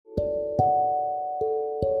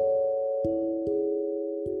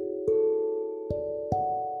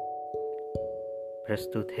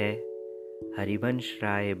प्रस्तुत है हरिवंश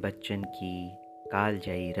राय बच्चन की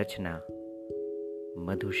कालजयी रचना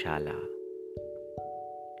मधुशाला।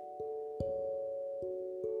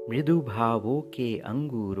 मृदु भावों के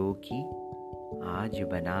अंगूरों की आज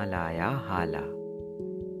बना लाया हाला।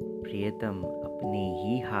 प्रियतम अपने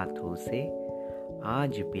ही हाथों से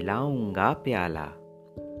आज पिलाऊंगा प्याला।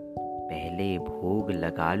 पहले भोग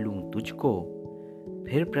लगा लूं तुझको,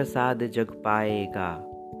 फिर प्रसाद जग पाएगा।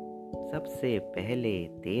 सबसे पहले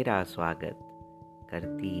तेरा स्वागत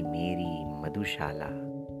करती मेरी मधुशाला।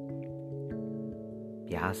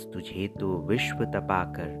 प्यास तुझे तो विश्व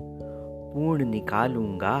तपाकर पूर्ण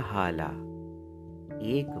निकालूंगा हाला।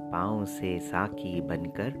 एक पांव से साकी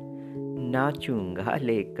बनकर नाचूंगा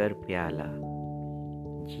लेकर प्याला।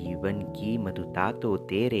 जीवन की मधुता तो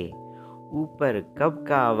तेरे ऊपर कब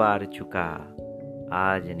का वार चुका।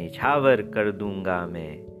 आज निछावर कर दूंगा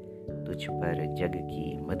मैं तुझ पर जग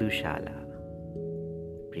की मधुशाला।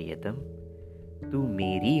 प्रियतम तू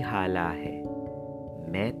मेरी हाला है,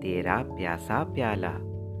 मैं तेरा प्यासा प्याला।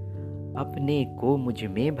 अपने को मुझ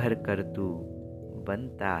में भर कर तू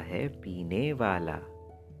बनता है पीने वाला।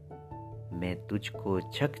 मैं तुझको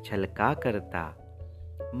छक छलका करता,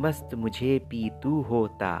 मस्त मुझे पी तू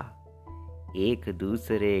होता। एक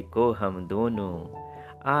दूसरे को हम दोनों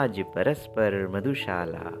आज परस्पर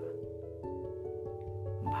मधुशाला।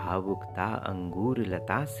 भावुकता अंगूर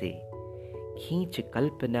लता से खींच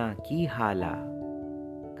कल्पना की हाला।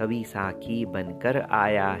 कवि साकी बनकर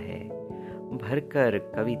आया है भरकर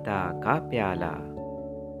कविता का प्याला।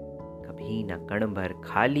 कभी न कण भर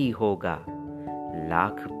खाली होगा,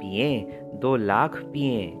 लाख पिए 2 लाख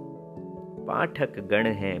पिए। पाठक गण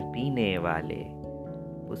हैं पीने वाले,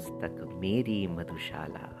 पुस्तक मेरी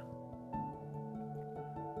मधुशाला।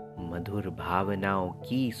 मधुर भावनाओं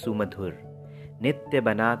की सुमधुर नित्य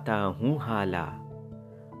बनाता हूँ हाला।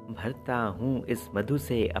 भरता हूँ इस मधु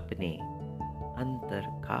से अपने अंतर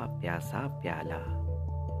का प्यासा प्याला।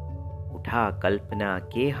 उठा कल्पना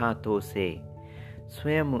के हाथों से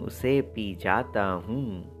स्वयं उसे पी जाता हूँ।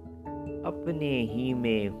 अपने ही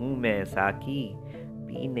में हूँ मैं साकी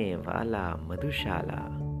पीने वाला मधुशाला।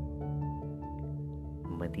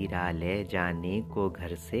 मदिरा ले जाने को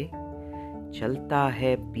घर से चलता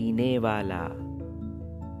है पीने वाला।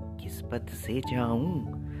 किस पथ से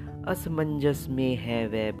जाऊं असमंजस में है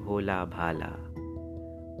वह भोला भाला।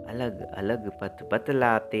 अलग अलग पथ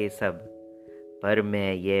बतलाते सब, पर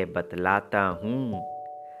मैं ये बतलाता हूँ।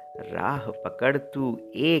 राह पकड़ तू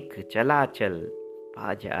एक चला चल,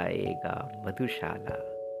 पा जाएगा मधुशाला।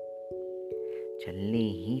 चलने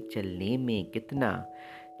ही चलने में कितना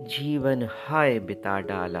जीवन हाय बिता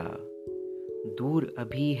डाला। दूर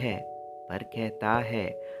अभी है पर कहता है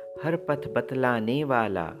हर पथ बतलाने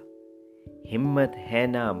वाला। हिम्मत है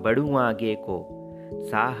ना बढ़ूं आगे को,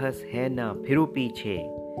 साहस है ना फिरूं पीछे।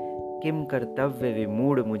 किम कर्तव्य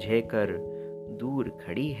विमूढ़ मुझे कर, दूर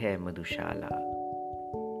खड़ी है मधुशाला।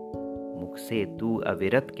 मुख से तू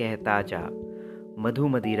अविरत कहता जा, मधु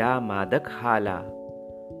मदिरा मादक हाला।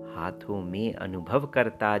 हाथों में अनुभव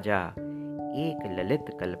करता जा, एक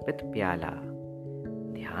ललित कल्पित प्याला।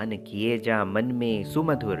 ध्यान किए जा मन में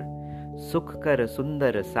सुमधुर, सुख कर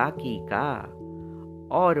सुंदर साकी का।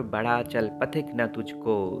 और बड़ा चल पथिक न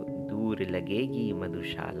तुझको, दूर लगेगी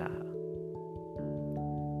मधुशाला।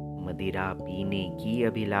 मदिरा पीने की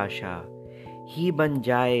अभिलाषा ही बन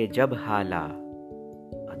जाए जब हाला।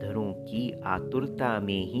 अधरों की आतुरता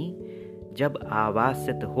में ही जब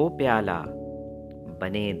आवासित हो प्याला।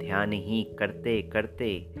 बने ध्यान ही करते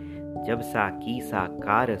करते जब साकी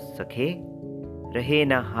साकार सखे। रहे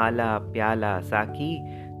न हाला प्याला साकी,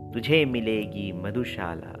 तुझे मिलेगी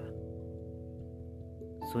मधुशाला।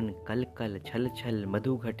 सुन कल कल छल छल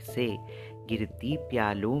मधुघट से गिरती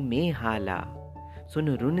प्यालों में हाला। सुन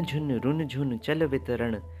रुन झुन चल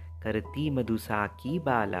वितरण करती मधुसा की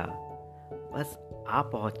बाला। बस आ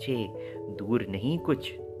पहुँचे दूर नहीं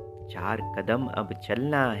कुछ, 4 कदम अब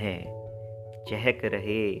चलना है। चहक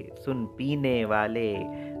रहे सुन पीने वाले,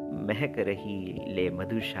 महक रही ले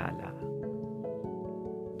मधुशाला।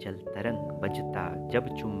 जल तरंग बजता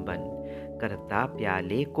जब चुंबन करता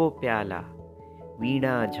प्याले को प्याला।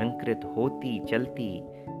 वीणा झंकृत होती चलती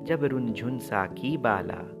जब रुनझुन साकी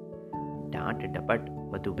बाला। डांट डपट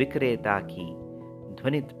मधु विक्रेता की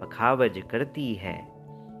ध्वनित पखावज करती है।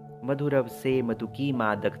 मधुरव से मधु की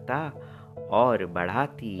मादकता और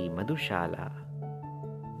बढ़ाती मधुशाला।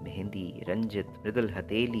 मेहंदी रंजित मृदुल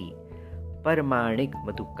हथेली परमाणिक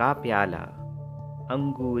मधु का प्याला।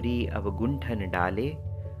 अंगूरी अब गुंठन डाले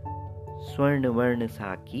स्वर्ण वर्ण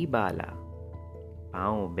साकी बाला।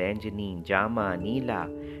 पाँव बैंजनी जामा नीला,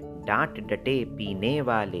 डांट डटे पीने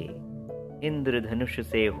वाले। इंद्रधनुष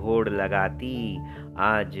से होड़ लगाती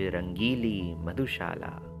आज रंगीली मधुशाला।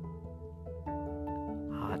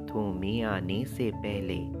 हाथों में आने से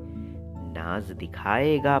पहले नाज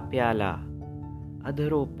दिखाएगा प्याला,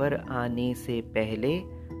 अधरों पर आने से पहले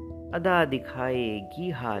अदा दिखाएगी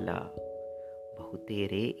हाला। बहु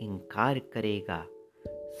तेरे इनकार करेगा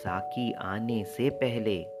साकी आने से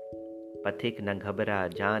पहले, पथिक न घबरा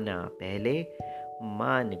जाना पहले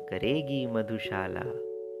मान करेगी मधुशाला।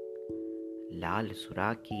 लाल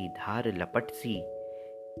सुरा की धार लपट सी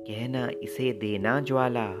कहना इसे देना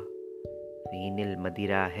ज्वाला, वीनिल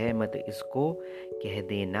मदिरा है मत इसको कह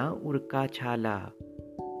देना उड़का छाला।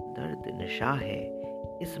 दर्द नशा है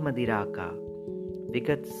इस मदिरा का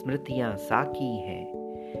विगत स्मृतियां साकी हैं,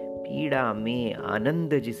 पीड़ा में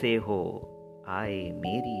आनंद जिसे हो आए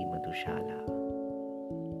मेरी मधुशाला।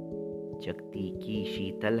 जगती की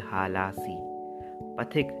शीतल हालासी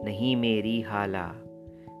पथिक नहीं मेरी हाला,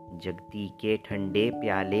 जगती के ठंडे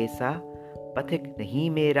प्याले सा पथिक नहीं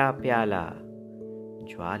मेरा प्याला।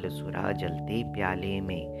 ज्वाल सुरा जलते प्याले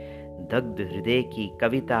में दग्ध हृदय की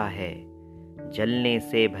कविता है, जलने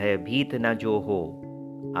से भयभीत न जो हो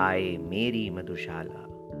आए मेरी मधुशाला।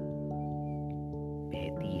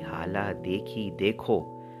 बहती हाला देखी देखो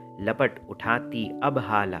लपट उठाती अब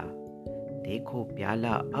हाला, देखो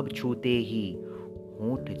प्याला अब छूते ही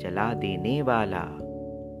होंठ जला देने वाला।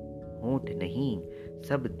 होंठ नहीं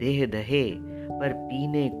सब देह दहे पर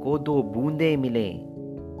पीने को दो बूंदे मिले,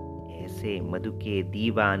 ऐसे मधु के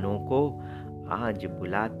दीवानों को आज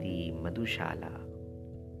बुलाती मधुशाला।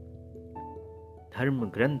 धर्म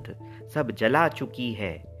ग्रंथ सब जला चुकी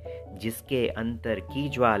है जिसके अंतर की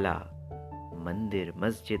ज्वाला, मंदिर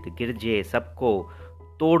मस्जिद गिरजे सबको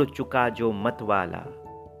तोड़ चुका जो मत वाला।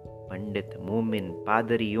 पंडित मोमिन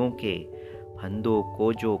पादरियों के फंदों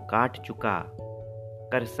को जो काट चुका,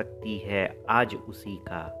 कर सकती है आज उसी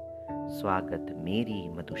का स्वागत मेरी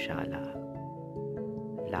मधुशाला।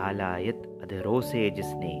 लालायत अधरों से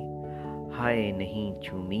जिसने हाय नहीं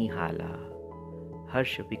झूमी हाला,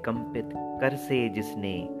 हर्ष विकंपित कर से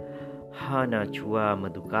जिसने हा ना छुआ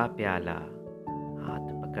मधु का प्याला।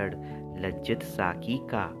 हाथ पकड़ लज्जित साकी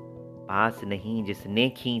का पास नहीं जिसने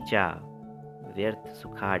खींचा, व्यर्थ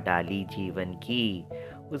सुखा डाली जीवन की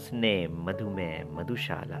उसने मधु में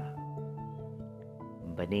मधुशाला।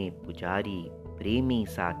 बने पुजारी प्रेमी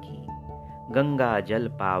साकी गंगा जल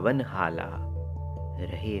पावन हाला,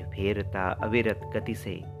 रहे फेरता अविरत गति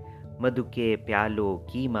से मधु के प्यालों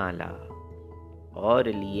की माला। और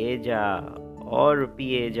लिए जा और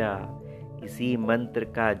पिए जा इसी मंत्र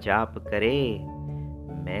का जाप करे,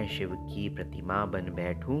 मैं शिव की प्रतिमा बन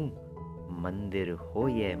बैठूं मंदिर हो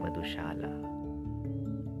ये मधुशाला।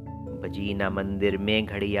 बजी न मंदिर में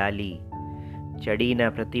घड़ियाली, चढ़ी न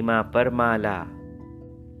प्रतिमा पर माला,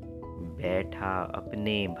 बैठा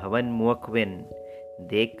अपने भवन मुअख्विन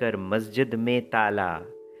देखकर मस्जिद में ताला।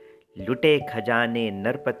 लुटे खजाने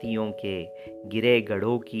नरपतियों के गिरे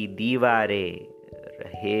गढ़ों की दीवारें,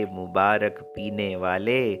 रहे मुबारक पीने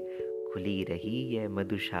वाले खुली रही ये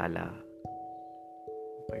मधुशाला।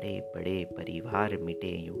 बड़े बड़े परिवार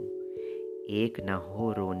मिटे यूं एक न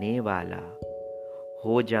हो रोने वाला,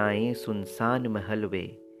 हो जाएं सुनसान महल वे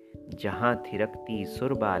जहां थिरकती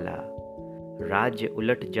सुरबाला। राज्य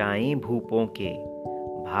उलट जाएं भूपों के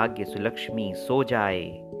भाग्य सुलक्ष्मी सो जाए,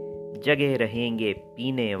 जगे रहेंगे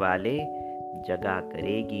पीने वाले जगा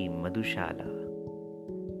करेगी मधुशाला।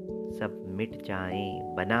 सब मिट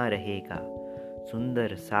जाएं बना रहेगा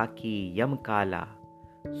सुंदर साकी यम काला,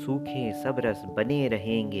 सूखे सब रस बने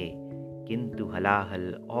रहेंगे किंतु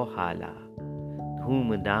हलाहल औ हाला।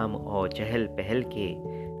 धूम धाम और चहल पहल के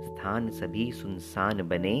स्थान सभी सुनसान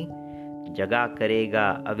बने, जगा करेगा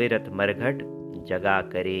अविरत मरघट जगा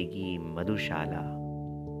करेगी मधुशाला।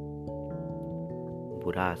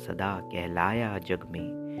 बुरा सदा कहलाया जग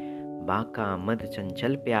में बांका मद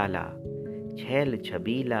चंचल प्याला, छैल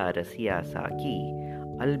छबीला रसिया साकी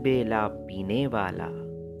अलबेला पीने वाला।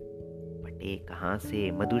 पटे कहाँ से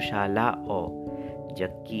मधुशाला और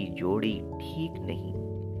जग की जोड़ी ठीक नहीं,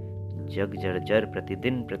 जग जर्जर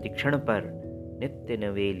प्रतिदिन प्रतिक्षण पर नित्य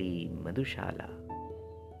नवेली मधुशाला।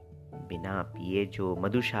 बिना पिए जो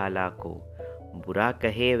मधुशाला को बुरा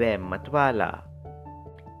कहे वह मतवाला,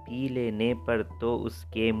 पी लेने पर तो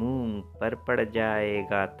उसके मुंह पर पड़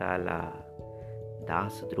जाएगा ताला।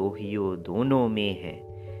 दास द्रोहियों दोनों में है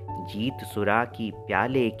जीत सुरा की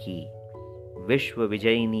प्याले की, विश्व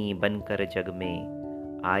विजयिनी बनकर जग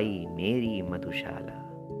में आई मेरी मधुशाला।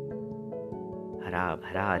 हरा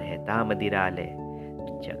भरा रहता मदिरालय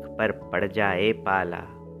जग पर पड़ जाए पाला,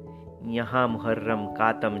 यहाँ मुहर्रम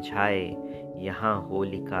कातम छाए यहाँ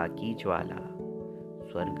होलिका की ज्वाला।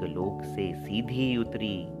 स्वर्ग लोक से सीधी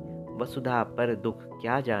उतरी वसुधा पर दुख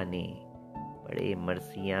क्या जाने, बड़े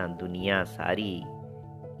मरसियां दुनिया सारी,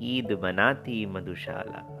 ईद मनाती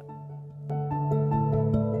मधुशाला।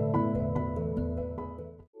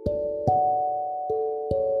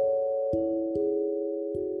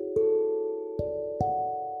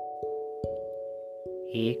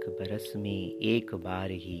 एक बरस में एक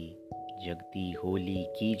बार ही जगती होली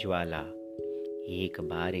की ज्वाला, एक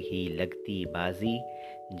बार ही लगती बाजी,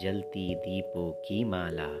 जलती दीपों की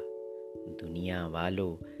माला। दुनिया वालों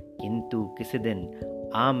किंतु किस दिन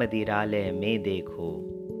आमदिरालय में देखो,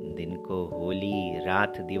 दिन को होली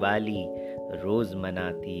रात दिवाली, रोज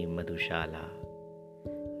मनाती मधुशाला।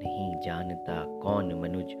 नहीं जानता कौन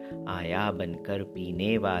मनुज आया बनकर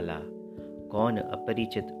पीने वाला, कौन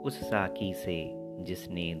अपरिचित उस साकी से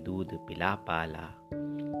जिसने दूध पिला पाला।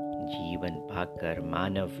 जीवन पाकर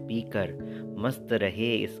मानव पीकर मस्त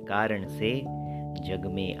रहे इस कारण से, जग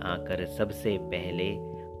में आकर सबसे पहले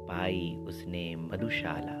पाई उसने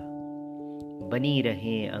मधुशाला। बनी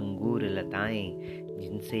रहे अंगूर लताएं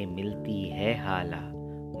जिनसे मिलती है हाला,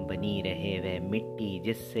 बनी रहे वह मिट्टी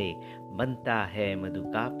जिससे बनता है मधु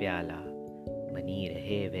का प्याला। बनी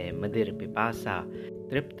रहे वह मदिर पिपासा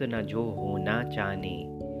तृप्त न जो होना चाहने,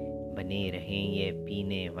 बने रहें ये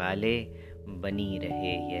पीने वाले, बनी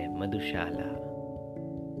रहे ये मधुशाला।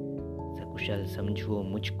 सकुशल समझो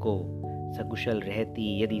मुझको, सकुशल रहती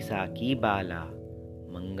यदि साकी बाला,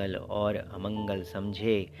 मंगल और अमंगल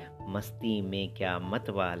समझे मस्ती में क्या मत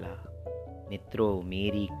वाला। मित्रों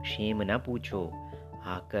मेरी क्षेम न पूछो,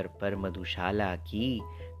 आकर पर मधुशाला की,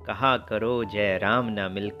 कहा करो जय राम न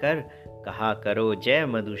मिलकर, कहा करो जय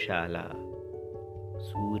मधुशाला।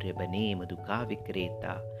 सूर्य बने मधु का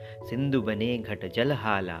विक्रेता, सिंधु बने घट जल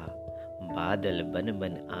हाला, बादल बन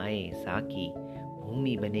बन आए साकी,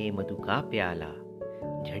 भूमि बने मधु का प्याला।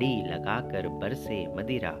 झड़ी लगाकर बरसे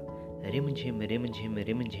मदिरा, रिमझिम रिमझिम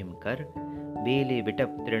रिमझिम कर, बेले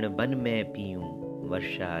विटप तृण बन मैं पीऊं,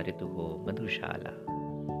 वर्षा ऋतु हो मधुशाला।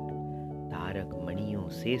 तारक मणियों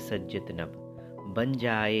से सज्जित नभ, बन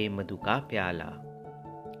जाए मधु का प्याला,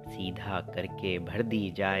 सीधा करके भर दी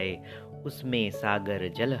जाए उसमें सागर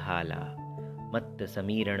जल हाला। मत्त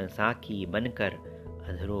समीरण साकी बनकर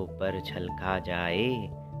अधरों पर छलका जाए,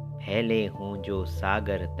 फैले हों जो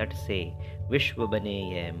सागर तट से विश्व बने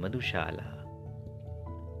यह मधुशाला।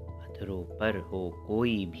 अधरों पर हो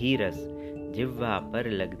कोई भी रस, जिह्वा पर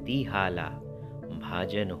लगती हाला,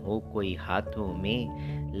 भाजन हो कोई हाथों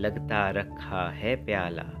में लगता रखा है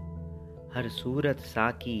प्याला। हर सूरत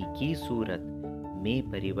साकी की सूरत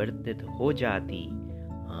में परिवर्तित हो जाती,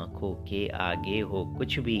 आंखों के आगे हो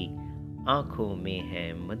कुछ भी, आंखों में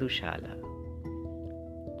है मधुशाला।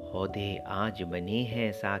 पौधे आज बने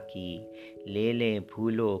हैं साकी, ले लें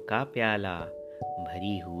फूलों का प्याला,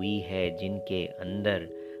 भरी हुई है जिनके अंदर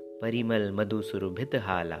परिमल मधु सुरभित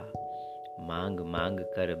हाला। मांग मांग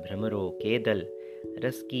कर भ्रमरों के दल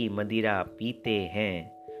रस की मदिरा पीते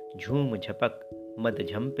हैं, झूम झपक मद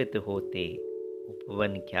झंपित होते,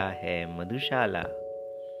 उपवन क्या है मधुशाला।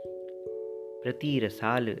 प्रति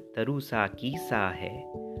रसाल तरुसा की सा है,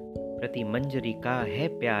 प्रति मंजरी का है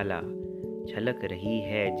प्याला, छलक रही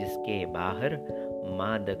है जिसके बाहर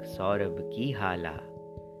मादक सौरभ की हाला।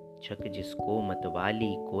 छक जिसको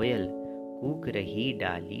मतवाली कोयल कूक रही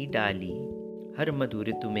डाली डाली, हर मधु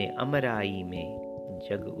ऋतु में अमराई में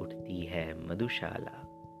जग उठती है मधुशाला।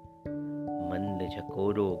 मंद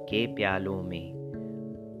झकोरों के प्यालों में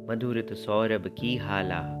मधुरित सौरभ की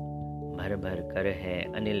हाला, भर भर कर है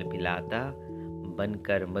अनिल पिलाता,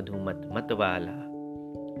 बनकर मधुमत मतवाला।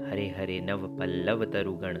 हरे हरे नव पल्लव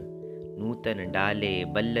तरुगण, नूतन डाले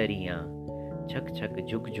बल्लरियां, छक छक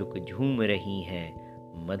झुक झुक झूम रही हैं,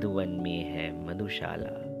 मधुवन में है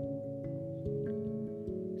मधुशाला।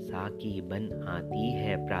 साकी बन आती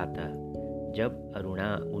है प्रातः जब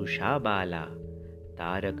अरुणा उषा बाला,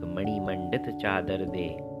 तारक मणि मंडित चादर दे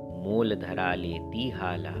मोल धरा लेती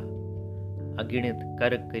हाला। अगिणित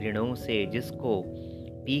कर किरणों से जिसको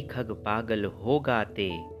पीखग पागल हो गाते,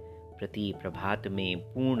 प्रति प्रभात में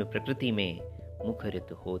पूर्ण प्रकृति में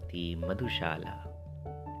मुखरित होती मधुशाला।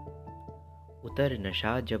 उतर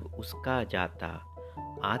नशा जब उसका जाता,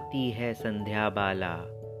 आती है संध्या बाला,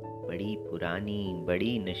 बड़ी पुरानी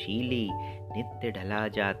बड़ी नशीली नित्य ढला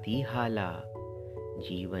जाती हाला।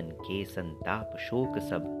 जीवन के संताप शोक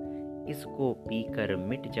सब इसको पीकर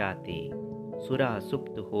मिट जाते, सुरा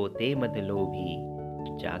सुप्त होते मदलोभी,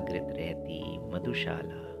 जागृत रहती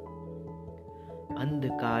मधुशाला।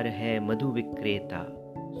 अंधकार है मधु विक्रेता,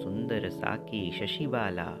 सुंदर साकी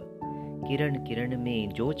शशिबाला, किरण किरण में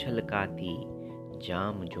जो छलकाती,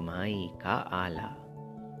 जाम जुमाई का आला।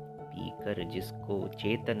 पीकर जिसको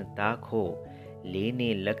चेतनता खो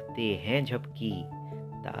लेने लगते हैं झपकी,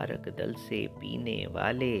 तारक दल से पीने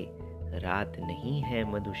वाले, रात नहीं है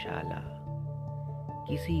मधुशाला।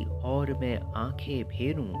 किसी और में आंखें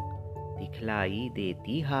फेरूं, दिखलाई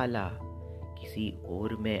देती हाला। किसी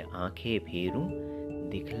और में आंखें फेरूं,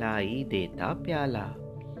 दिखलाई देता प्याला।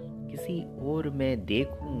 किसी और में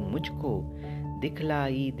देखूं मुझको,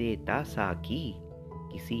 दिखलाई देता साकी।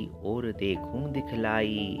 किसी और देखूं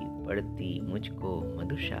दिखलाई पड़ती मुझको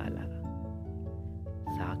मधुशाला।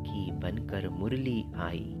 साकी बनकर मुरली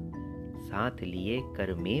आई, साथ लिए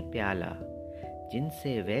कर में प्याला।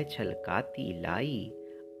 जिनसे वह छलकाती लाई,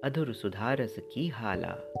 अधुर सुधारस की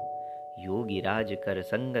हाला। योगी राज कर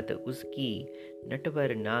संगत उसकी,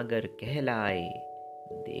 नटवर नागर कहलाए।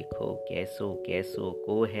 देखो कैसो कैसो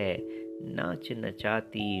को है, नाच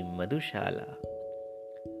नचाती मधुशाला।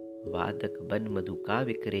 वादक बन मधु का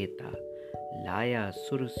विक्रेता, लाया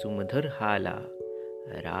सुर सुमधुर हाला।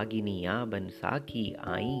 रागिनियां बन साकी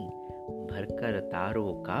आई, भरकर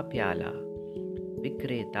तारों का प्याला।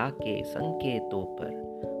 विक्रेता के संकेतों पर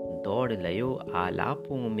दौड़ लयो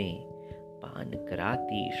आलापों में। पान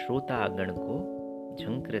कराती श्रोतागण को,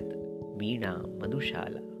 झंकृत वीणा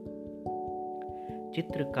मधुशाला।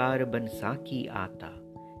 चित्रकार बन साकी आता,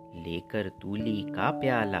 लेकर तूली का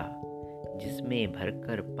प्याला। जिसमें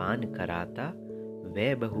भरकर पान कराता,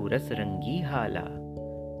 वह बहुरस रंगी हाला।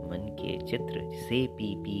 मन के चित्र से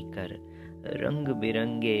पी पी कर रंग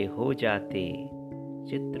बिरंगे हो जाते।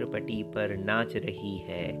 चित्रपटी पर नाच रही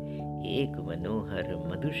है एक मनोहर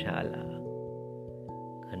मधुशाला।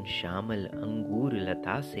 घनश्यामल अंगूर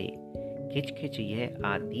लता से खिच यह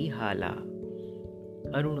आती हाला।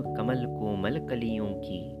 अरुण कमल कोमल कलियों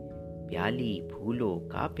की, प्याली फूलों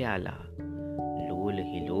का प्याला। लोल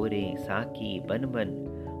हिलोरे साकी बन बन,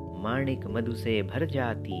 माणिक मधु से भर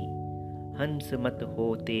जाती। हंस मत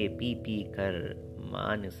होते पी पी कर,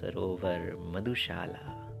 मान सरोवर मधुशाला।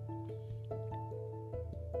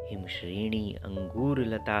 हिम श्रेणी अंगूर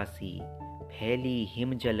लतासी, फैली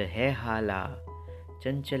हिमजल है हाला।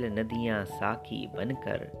 चंचल नदियां साकी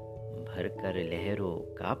बनकर, भरकर लहरों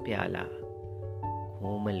का प्याला।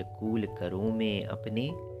 कोमल कूल करों में अपने,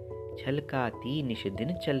 छलकाती निश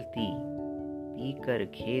दिन चलती। पीकर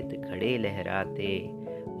खेत खड़े लहराते,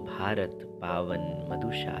 भारत पावन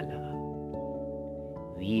मधुशाला।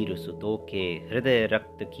 वीर सुतों के हृदय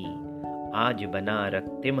रक्त की, आज बना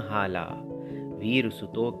रक्तिम हाला। वीर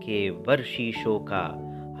सुतों के वर्षीशों का,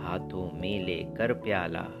 हाथों में लेकर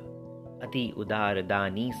प्याला। अति उदार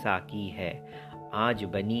दानी साकी है, आज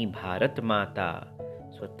बनी भारत माता।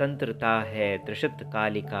 स्वतंत्रता है त्रिशत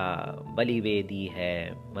कालिका, बलिवेदी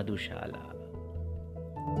है मधुशाला।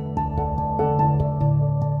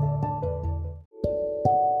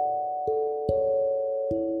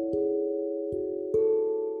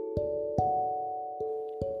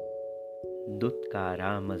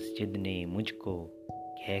 दुत्कारा मस्जिद ने मुझको,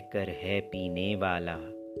 कहकर है पीने वाला।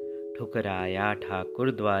 ठुकराया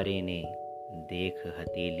ठाकुर द्वारे ने, देख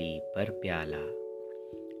हथेली पर प्याला।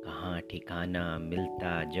 कहाँ ठिकाना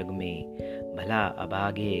मिलता जग में, भला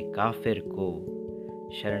अभागे काफिर को।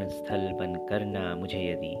 शरण स्थल बन करना मुझे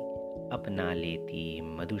यदि, अपना लेती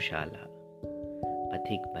मधुशाला।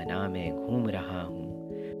 पथिक बना मैं घूम रहा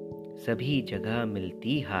हूँ, सभी जगह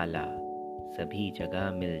मिलती हाला। सभी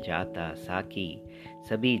जगह मिल जाता साकी,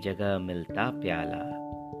 सभी जगह मिलता प्याला।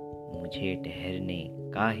 मुझे ठहरने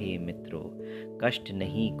काहे मित्रों, कष्ट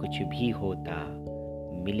नहीं कुछ भी होता।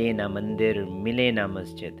 मिले ना मंदिर मिले ना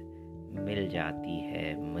मस्जिद, मिल जाती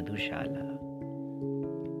है मधुशाला।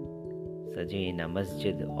 सजे न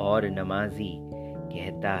मस्जिद और नमाजी,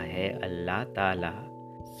 कहता है अल्लाह ताला।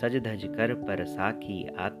 सज धज कर पर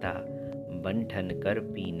साकी आता, बंठन कर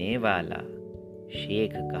पीने वाला।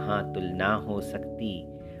 शेख कहाँ तुलना हो सकती,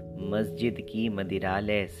 मस्जिद की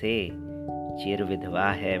मदिरालय से। चिर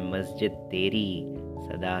विधवा है मस्जिद तेरी,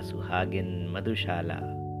 सदा सुहागिन मधुशाला।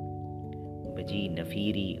 बजी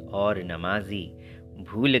नफीरी और नमाजी,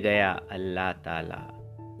 भूल गया अल्लाह ताला।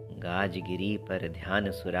 गाजगिरी पर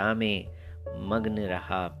ध्यान सुरा में, मग्न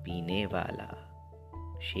रहा पीने वाला।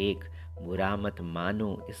 शेख बुरा मत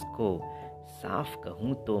मानो इसको, साफ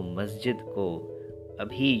कहूँ तो मस्जिद को।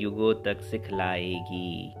 अभी युगों तक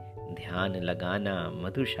सिखलाएगी, ध्यान लगाना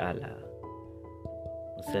मधुशाला।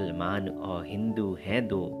 मुसलमान और हिंदू हैं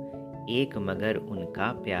दो, एक मगर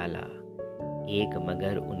उनका प्याला। एक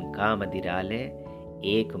मगर उनका मदिरालय,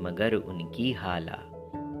 एक मगर उनकी हाला।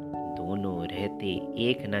 दोनों रहते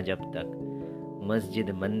एक न जब तक, मस्जिद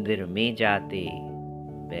मंदिर में जाते।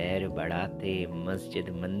 बैर बढ़ाते मस्जिद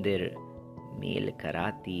मंदिर, मेल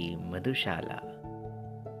कराती मधुशाला।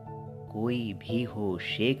 कोई भी हो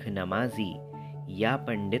शेख नमाजी, या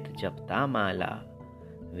पंडित जपता माला।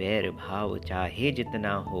 वैर भाव चाहे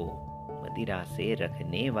जितना हो, मदिरा से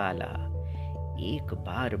रखने वाला। एक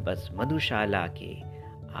बार बस मधुशाला के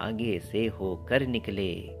आगे से होकर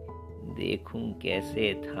निकले, देखूं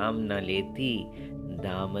कैसे थाम न लेती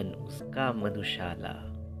दामन उसका मधुशाला।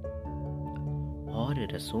 और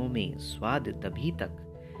रसों में स्वाद तभी तक,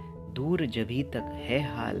 दूर जभी तक है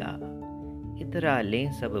हाला। इतरा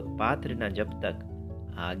लें सब पात्र न जब तक,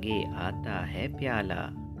 आगे आता है प्याला।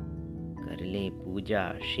 कर लें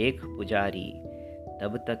पूजा शेख पुजारी,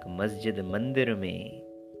 तब तक मस्जिद मंदिर में,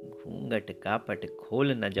 घूंघट कापट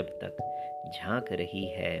खोल न जब तक, झांक रही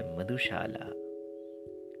है मधुशाला।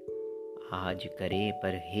 आज करे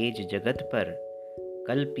परहेज जगत पर,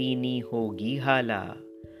 कल पीनी होगी हाला।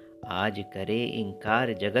 आज करे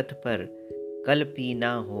इंकार जगत पर, कल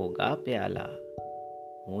पीना होगा प्याला।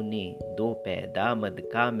 होने दो पैदा मद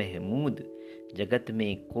का महमूद, जगत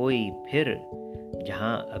में कोई फिर,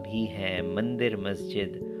 जहाँ अभी है मंदिर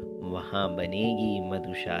मस्जिद, वहाँ बनेगी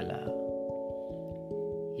मधुशाला।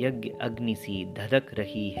 यज्ञ अग्नि सी धधक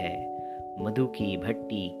रही है, मधु की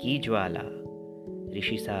भट्टी की ज्वाला।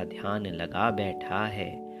 ऋषि सा ध्यान लगा बैठा है,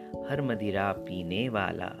 हर मदिरा पीने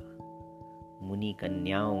वाला। मुनि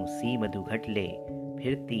कन्याओं सी मधुघट ले,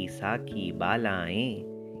 फिरती साखी बालाएं।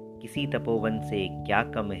 किसी तपोवन से क्या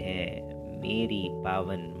कम है, मेरी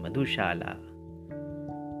पावन मधुशाला।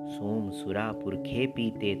 सोम सुरा पुरखे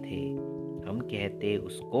पीते थे, हम कहते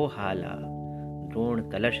उसको हाला। द्रोण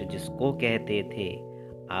कलश जिसको कहते थे,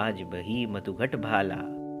 आज वही मधुघट भाला।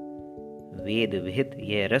 वेद विहित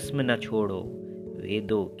यह रस्म न छोड़ो,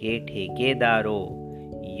 वेदों के ठेकेदारों।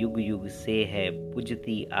 युग युग से है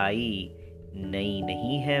पूजती आई, नई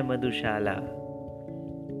नहीं है मधुशाला।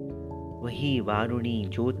 वही वारुणी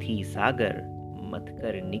जो थी सागर, मत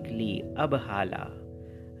कर निकली अब हाला।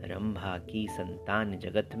 रंभा की संतान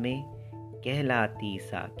जगत में, कहलाती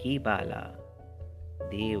साकी बाला।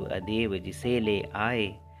 देव अदेव जिसे ले आए,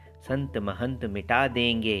 संत महंत मिटा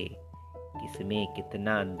देंगे। किसमें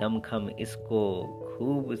कितना दमखम इसको,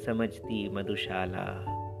 खूब समझती मधुशाला।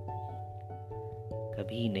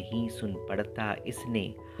 कभी नहीं सुन पड़ता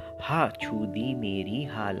इसने, हा छू दी मेरी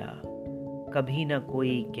हाला। कभी न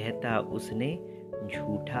कोई कहता उसने,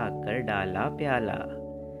 झूठा कर डाला प्याला।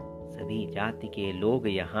 सभी जाति के लोग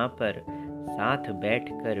यहाँ पर, साथ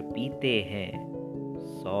बैठकर पीते हैं।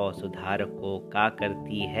 100 सुधारकों का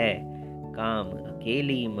करती है, काम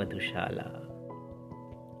अकेली मधुशाला।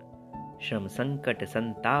 श्रम संकट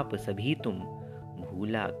संताप सभी तुम,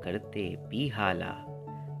 भूला करते पी हाला।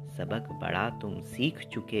 सबक बड़ा तुम सीख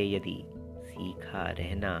चुके यदि, सीखा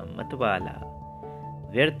रहना मतवाला।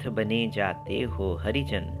 व्यर्थ बने जाते हो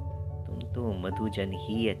हरिजन, तुम तो मधुजन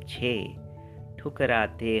ही अच्छे।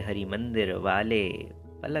 ठुकराते हरि मंदिर वाले,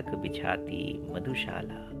 पलक बिछाती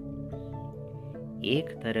मधुशाला। एक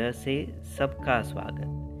तरह से सबका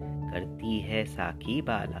स्वागत करती है साकी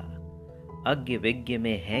बाला। अज्ञ विज्ञ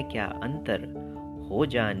में है क्या अंतर, हो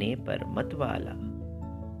जाने पर मतवाला।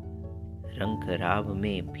 रंक राव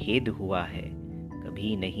में भेद हुआ है,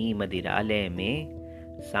 कभी नहीं मदिरालय में।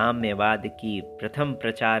 साम्यवाद की प्रथम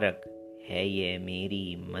प्रचारक है ये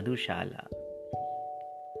मेरी मधुशाला।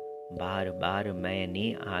 बार बार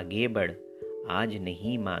मैंने आगे बढ़, आज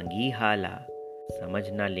नहीं मांगी हाला। समझ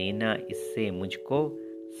न लेना इससे मुझको,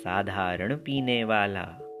 साधारण पीने वाला।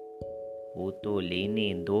 हो तो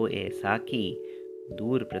लेने दो ऐसा की,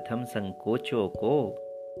 दूर प्रथम संकोचों को।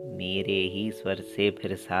 मेरे ही स्वर से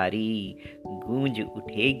फिर सारी, गूंज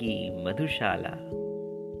उठेगी मधुशाला।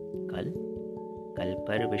 कल कल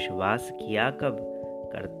पर विश्वास किया कब,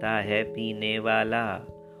 करता है पीने वाला।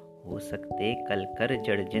 हो सकते कल कर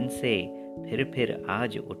जड़ जिनसे, फिर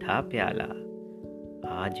आज उठा प्याला।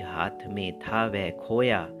 आज हाथ में था वह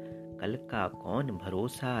खोया, कल का कौन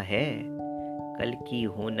भरोसा है। कल की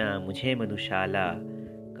होना मुझे मधुशाला,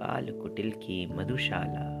 काल कुटिल की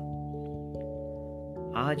मधुशाला।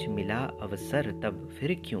 आज मिला अवसर तब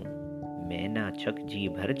फिर क्यों, मैं ना चक जी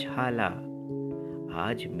भर छाला।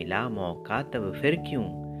 आज मिला मौका तब फिर क्यों,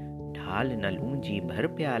 ढाल न लूं जी भर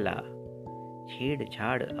प्याला।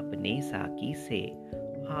 छेड़छाड़ अपने साकी से,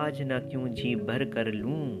 आज न क्यों जी भर कर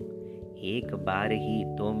लूं। एक बार ही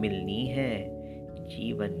तो मिलनी है,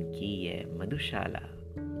 जीवन की ये मधुशाला।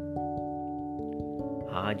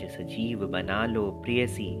 आज सजीव बना लो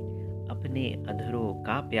प्रियसी, अपने अधरों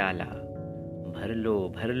का प्याला। भर लो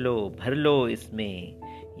भर लो भर लो इसमें,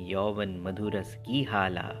 यौवन मधुरस की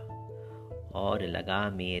हाला। और लगा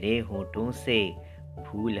मेरे होठों से,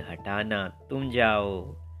 भूल हटाना तुम जाओ।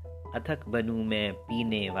 अथक बनूं मैं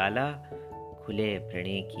पीने वाला, खुले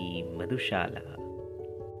प्रणय की मधुशाला।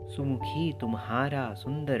 सुमुखी तुम्हारा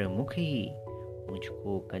सुंदर मुख ही,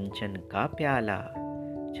 मुझको कंचन का प्याला।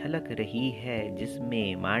 छलक रही है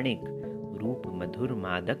जिसमें माणिक, रूप मधुर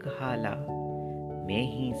मादक हाला। मैं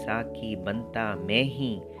ही साकी बनता, मैं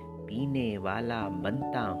ही पीने वाला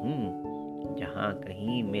बनता हूँ। जहाँ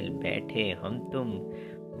कहीं मिल बैठे हम तुम,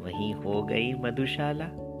 वहीं हो गई मधुशाला।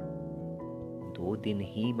 2 दिन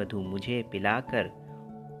ही मधु मुझे पिलाकर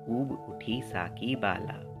ऊब उठी साकी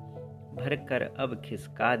बाला। भरकर अब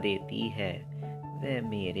खिसका देती है वह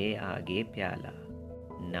मेरे आगे प्याला।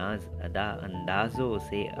 नाज अदा अंदाजों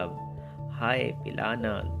से अब हाय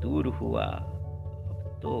पिलाना दूर हुआ।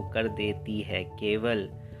 अब तो कर देती है केवल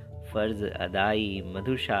फर्ज अदाई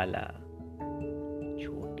मधुशाला।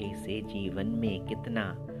 छोटे से जीवन में कितना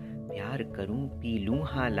प्यार करूं पी लूं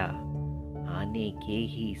हाला। आने के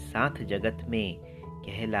ही साथ जगत में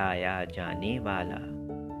कहलाया जाने वाला।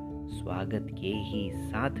 स्वागत के ही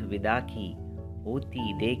साथ विदा की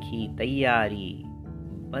होती देखी तैयारी।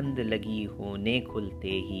 बंद लगी होने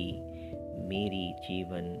खुलते ही मेरी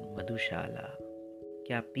जीवन मधुशाला।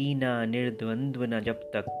 क्या पीना निर्द्वंद्व न जब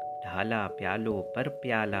तक ढाला प्यालों पर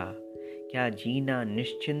प्याला। क्या जीना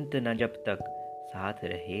निश्चिंत न जब तक साथ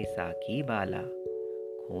रहे साकी बाला।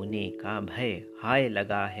 खोने का भय हाय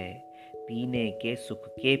लगा है पीने के सुख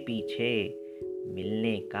के पीछे।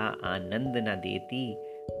 मिलने का आनंद न देती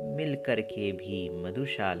मिल कर के भी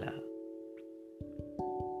मधुशाला।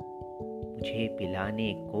 मुझे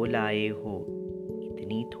पिलाने को लाए हो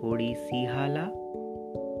इतनी थोड़ी सी हाला।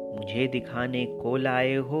 मुझे दिखाने को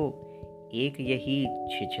लाए हो एक यही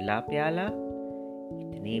छिछला प्याला।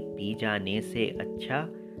 इतने पी जाने से अच्छा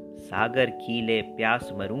सागर कीले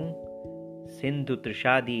प्यास मरूं। सिंधु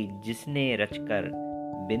तृषादि जिसने रचकर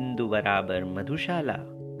बिंदु बराबर मधुशाला।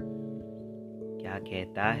 क्या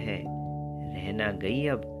कहता है रहना गई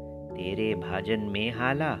अब तेरे भाजन में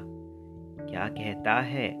हाला। क्या कहता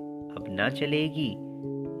है अब ना चलेगी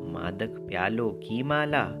मादक प्यालों की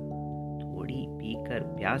माला। थोड़ी पीकर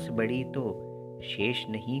प्यास बढ़ी तो शेष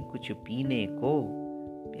नहीं कुछ पीने को।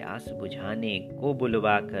 प्यास बुझाने को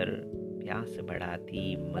बुलवाकर प्यास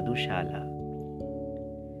बढ़ाती मधुशाला।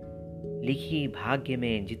 लिखी भाग्य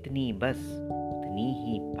में जितनी बस उतनी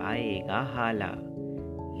ही पाएगा हाला।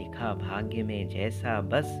 लिखा भाग्य में जैसा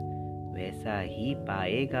बस वैसा ही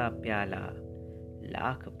पाएगा प्याला।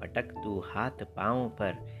 लाख पटक तू हाथ पांव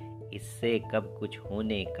पर इससे कब कुछ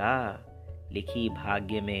होने का। लिखी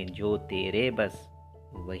भाग्य में जो तेरे बस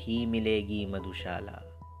वही मिलेगी मधुशाला।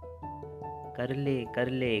 कर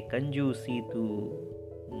ले कंजूसी तू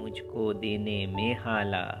मुझको देने में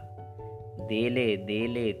हाला। दे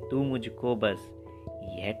ले तू मुझको बस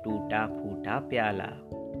यह टूटा फूटा प्याला।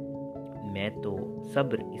 मैं तो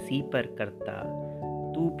सब्र इसी पर करता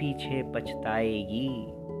तू पीछे पछताएगी।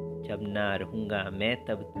 जब ना रहूंगा मैं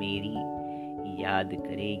तब मेरी याद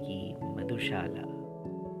करेगी मधुशाला।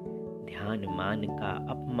 ध्यान मान का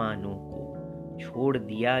अपमानों को छोड़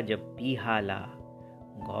दिया जब पी हाला।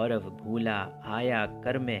 गौरव भूला आया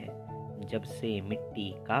कर में जब से मिट्टी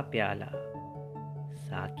का प्याला।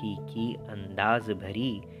 साकी की अंदाज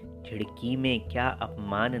भरी झिड़की में क्या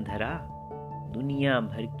अपमान धरा। दुनिया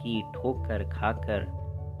भर की ठोकर खाकर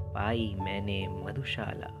पाई मैंने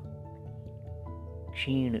मधुशाला।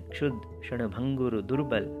 क्षीण क्षुद्र क्षणभंगुर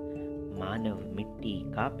दुर्बल मानव मिट्टी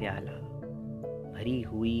का प्याला। भरी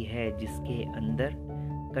हुई है जिसके अंदर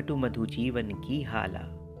कटु मधु जीवन की हाला।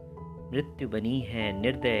 मृत्यु बनी है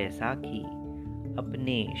निर्दय साकी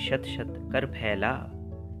अपने शत शत कर फैला।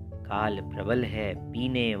 काल प्रबल है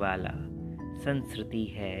पीने वाला संस्कृति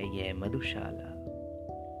है यह मधुशाला।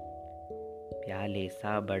 प्याले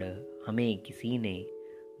सा बढ़ हमें किसी ने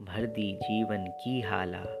भर दी जीवन की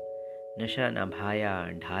हाला। नशा न भाया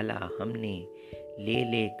ढाला हमने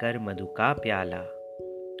ले कर मधु का प्याला।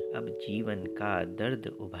 अब जीवन का दर्द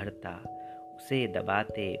उभरता उसे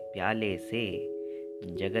दबाते प्याले से।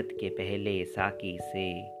 जगत के पहले साकी से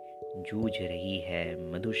जूझ रही है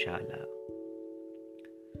मधुशाला।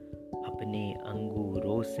 अपने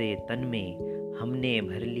अंगूरों से तन में हमने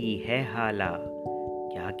भर ली है हाला।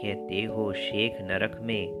 क्या कहते हो शेख नरक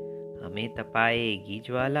में हमें तपाएगी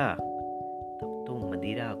ज्वाला। तब तो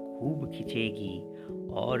मदिरा खूब खिंचेगी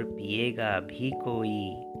और पिएगा भी कोई।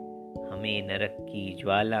 हमें नरक की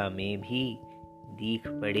ज्वाला में भी दीख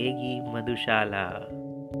पड़ेगी मधुशाला।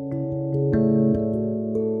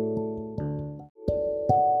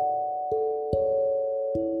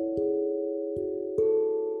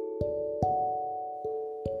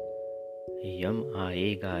 यम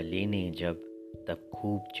आएगा लेने जब तब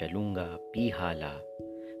खूब चलूंगा पी हाला।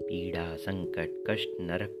 पीड़ा संकट कष्ट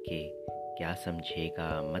नरक के क्या समझेगा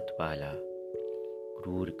मतवाला।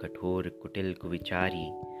 क्रूर कठोर कुटिल कुविचारी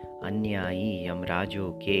अन्यायी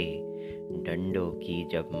यमराजों के डंडों की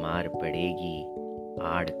जब मार पड़ेगी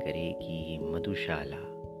आड़ करेगी मधुशाला।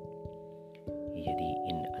 यदि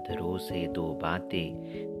इन अधरों भरोसे दो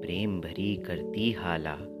बातें प्रेम भरी करती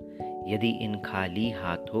हाला। यदि इन खाली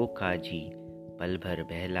हाथों का जी पल भर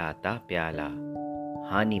बहलाता प्याला।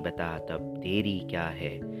 हानि बता तब तेरी क्या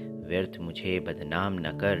है, व्यर्थ मुझे बदनाम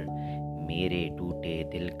न कर। मेरे टूटे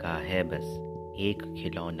दिल का है बस एक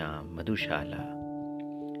खिलौना मधुशाला।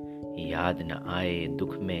 याद न आए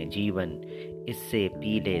दुख में जीवन इससे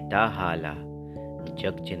पी लेता हाला।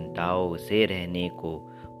 जग चिंताओं से रहने को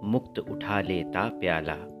मुक्त उठा लेता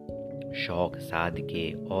प्याला। शौक साध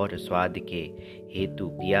के और स्वाद के हेतु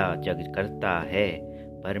पिया जग करता है।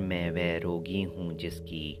 पर मैं वह रोगी हूँ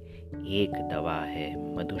जिसकी एक दवा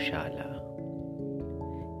है मधुशाला।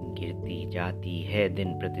 गिरती जाती है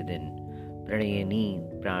दिन प्रतिदिन प्रणयनी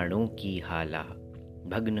प्राणों की हाला।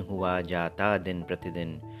 भग्न हुआ जाता दिन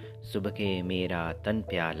प्रतिदिन सुबह के मेरा तन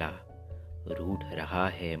प्याला। रूठ रहा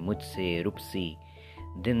है मुझसे रूपसी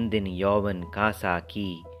दिन दिन यौवन का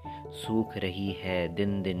साकी। सूख रही है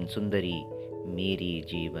दिन दिन सुंदरी मेरी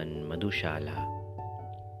जीवन मधुशाला।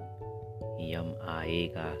 यम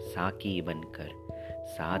आएगा साकी बनकर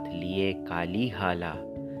साथ लिए काली हाला।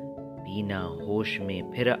 पीना होश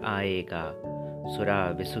में फिर आएगा सुरा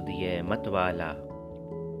विसुधिय मतवाला।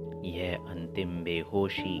 यह अंतिम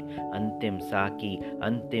बेहोशी अंतिम साकी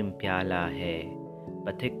अंतिम प्याला है।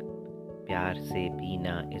 पथिक प्यार से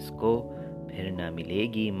पीना इसको फिर न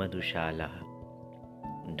मिलेगी मधुशाला।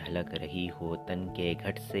 ढलक रही हो तन के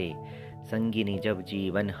घट से संगिनी जब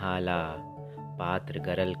जीवन हाला। पात्र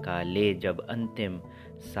गरल का ले जब अंतिम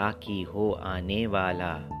साकी हो आने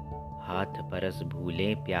वाला। हाथ परस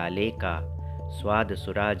भूले प्याले का स्वाद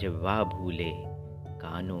सुराज वाह भूले।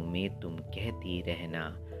 कानों में तुम कहती रहना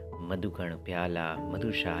मधुगण प्याला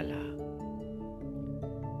मधुशाला।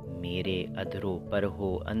 मेरे अधरों पर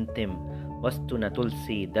हो अंतिम वस्तु न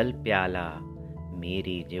तुलसी दल प्याला।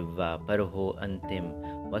 मेरी जिह्वा पर हो अंतिम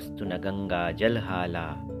वस्तु न गंगा जल हाला।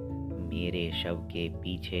 मेरे शव के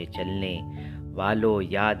पीछे चलने वालों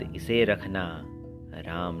याद इसे रखना।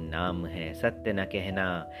 राम नाम है सत्य न कहना,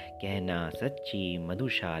 कहना सच्ची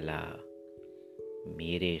मधुशाला।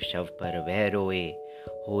 मेरे शव पर वह रोए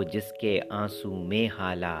हो जिसके आंसू में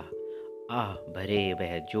हाला। आह भरे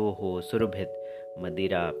वह जो हो सुरभित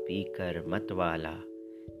मदिरा पीकर मतवाला।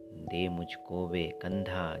 दे मुझको वे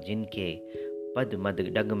कंधा जिनके पद मद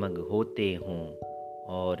डगमग होते हों।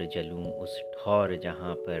 और जलूं उस ठौर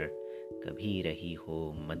जहाँ पर कभी रही हो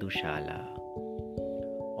मधुशाला।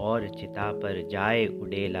 और चिता पर जाए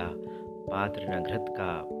उडेला पात्र न घृत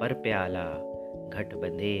का पर प्याला। घट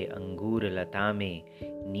बंधे अंगूर लता में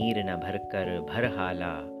नीर न भरकर भर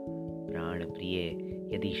हाला। प्राण प्रिय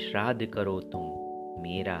यदि श्राद्ध करो तुम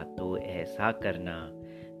मेरा तो ऐसा करना।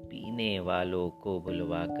 पीने वालों को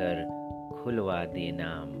बुलवाकर खुलवा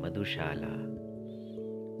देना मधुशाला।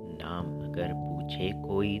 नाम अगर पूछे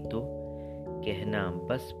कोई तो कहना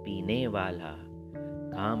बस पीने वाला।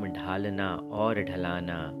 काम ढालना और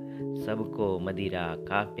ढलाना सबको मदिरा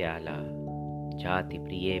का प्याला। जाति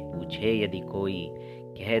प्रिय पूछे यदि कोई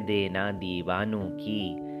कह देना दीवानों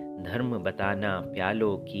की। धर्म बताना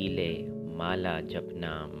प्यालों की ले माला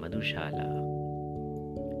जपना मधुशाला।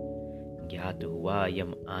 ज्ञात हुआ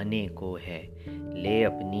यम आने को है ले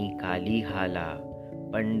अपनी काली हाला।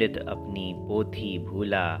 पंडित अपनी पोथी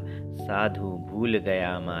भूला साधु भूल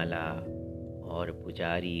गया माला। और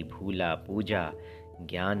पुजारी भूला पूजा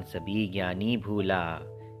ज्ञान सभी ज्ञानी भूला।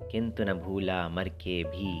 किंतु न भूला मर के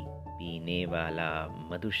भी पीने वाला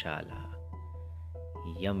मधुशाला।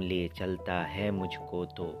 यम ले चलता है मुझको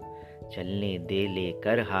तो चलने दे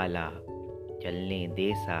लेकर हाला। चलने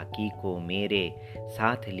दे साकी को मेरे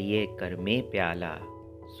साथ लिए कर में प्याला।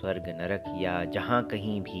 स्वर्ग नरक या जहाँ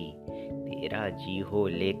कहीं भी तेरा जी हो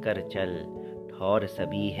लेकर चल। ठौर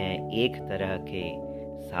सभी हैं एक तरह के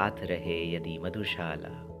साथ रहे यदि मधुशाला।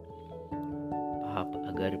 पाप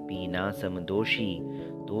अगर पीना समदोषी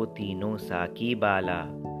तो तीनों साकी बाला।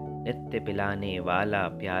 नित्य पिलाने वाला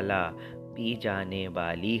प्याला पी जाने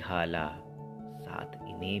वाली हाला। साथ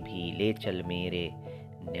इन्हें भी ले चल मेरे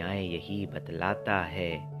न्याय यही बतलाता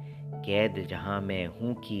है। कैद जहाँ मैं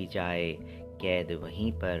हूँ की जाए कैद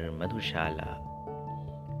वहीं पर मधुशाला।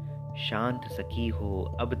 शांत सखी हो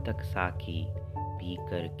अब तक साकी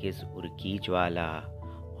पीकर किस उर की ज्वाला।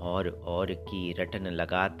 और की रटन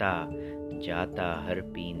लगाता जाता हर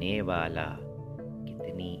पीने वाला।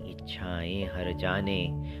 कितनी इच्छाएं हर जाने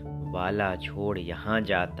वाला छोड़ यहाँ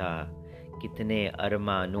जाता। कितने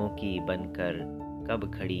अरमानों की बनकर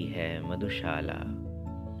कब खड़ी है मधुशाला।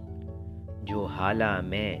 जो हाला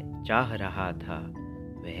मैं चाह रहा था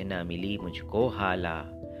वह न मिली मुझको हाला।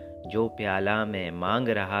 जो प्याला मैं मांग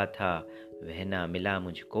रहा था वह न मिला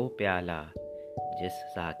मुझको प्याला। जिस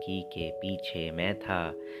साकी के पीछे मैं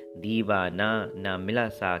था, दीवाना ना मिला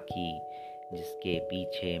साकी। जिसके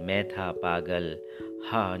पीछे मैं था पागल,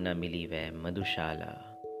 हाँ न मिली वह मधुशाला।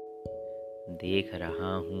 देख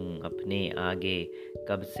रहा हूँ अपने आगे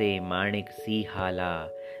कब से माणिक सी हाला।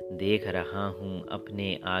 देख रहा हूँ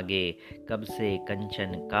अपने आगे कब से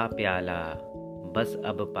कंचन का प्याला। बस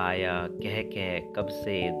अब पाया कह कह कब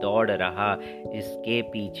से दौड़ रहा इसके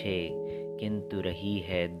पीछे। किंतु रही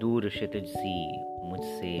है दूर क्षितिज सी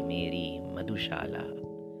मुझसे मेरी मधुशाला।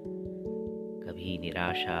 कभी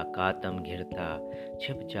निराशा का तम घिरता,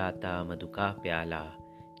 छिप जाता मधु का प्याला।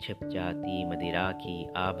 छिप जाती मदिरा की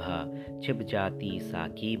आभा, छिप जाती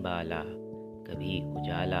साकी बाला। कभी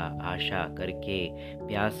उजाला आशा करके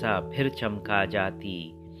प्यासा फिर चमका जाती।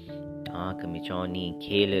 आंख मिचौनी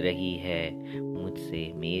खेल रही है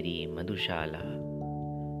मुझसे मेरी मधुशाला।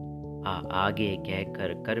 आगे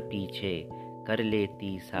कहकर कर पीछे कर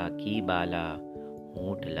लेती साकी बाला।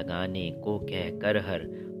 होंठ लगाने को कह कर हर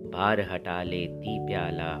बार हटा लेती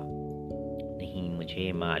प्याला। नहीं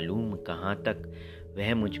मुझे मालूम कहाँ तक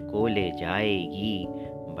वह मुझको ले जाएगी।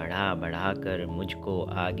 बढ़ा बढ़ा कर मुझको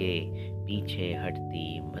आगे पीछे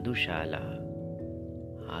हटती मधुशाला।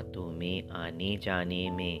 हाथों में आने जाने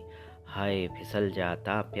में हाय फिसल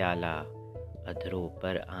जाता प्याला। अधरों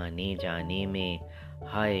पर आने जाने में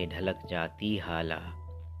हाय ढलक जाती हाला।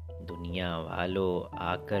 दुनिया वालों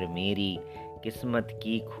आकर मेरी किस्मत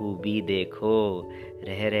की खूबी देखो।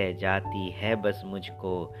 रह जाती है बस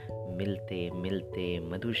मुझको मिलते मिलते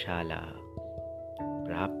मधुशाला।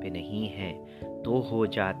 प्राप्य नहीं है तो हो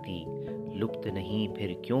जाती, लुप्त नहीं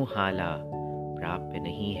फिर क्यों हाला। प्राप्य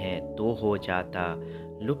नहीं है तो हो जाता,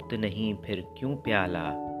 लुप्त नहीं फिर क्यों प्याला।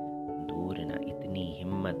 दूर न इतनी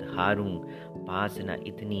हिम्मत हारूं, पास न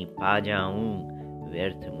इतनी पा जाऊं।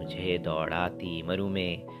 व्यर्थ मुझे दौड़ाती मरु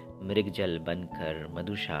में मृगजल बनकर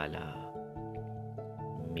मधुशाला।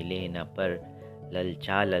 मिले न पर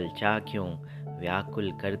ललचा ललचा क्यों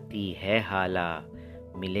व्याकुल करती है हाला।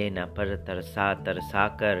 मिले न पर तरसा तरसा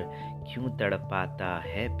कर क्यों तड़पाता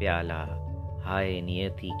है प्याला। हाय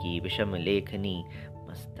नियति की विषम लेखनी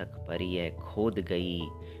मस्तक पर ये खोद गई।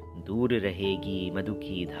 दूर रहेगी मधु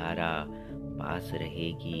की धारा, पास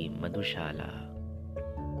रहेगी मधुशाला।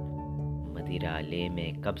 मदिरालय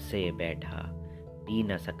में कब से बैठा, पी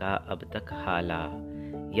न सका अब तक हाला।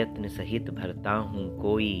 यत्न सहित भरता हूँ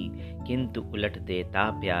कोई, किंतु उलट देता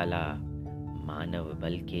प्याला। मानव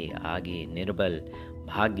बल के आगे निर्बल,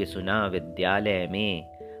 भाग्य सुना विद्यालय में।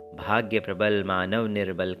 भाग्य प्रबल मानव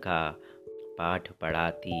निर्बल का, पाठ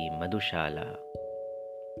पढ़ाती मधुशाला।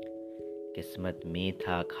 किस्मत में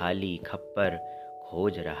था खाली खप्पर,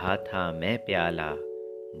 खोज रहा था मैं प्याला।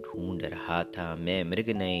 ढूंढ रहा था मैं मृग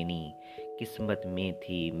नयनी, किस्मत में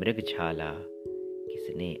थी मृग छाला।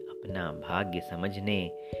 किसने अपना भाग्य समझने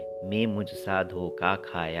में मुझ सा धोखा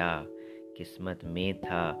खाया। किस्मत में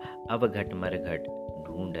था अवघट मरघट,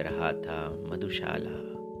 ढूंढ रहा था मधुशाला।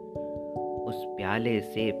 उस प्याले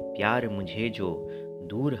से प्यार मुझे जो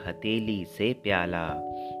दूर हथेली से प्याला।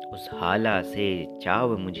 उस हाला से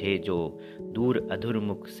चाव मुझे जो दूर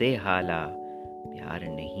अधुरमुख से हाला। प्यार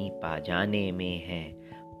नहीं पा जाने में है,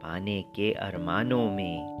 पाने के अरमानों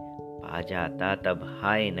में। पा जाता तब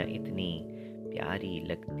हाय न इतनी प्यारी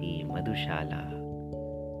लगती मधुशाला।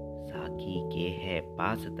 साकी के है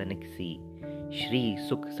पास तनिक सी श्री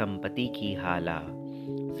सुख संपत्ति की हाला।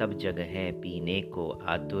 सब जगह है पीने को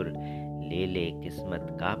आतुर, ले ले किस्मत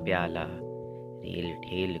का प्याला। रेल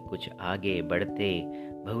ठेल कुछ आगे बढ़ते,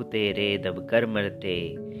 बहुतेरे दबकर मरते।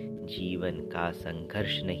 जीवन का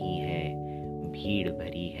संघर्ष नहीं है, भीड़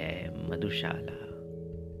भरी है मधुशाला।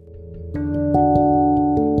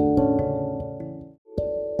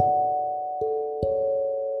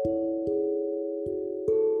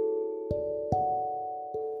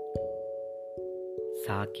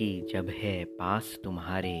 साकी जब है पास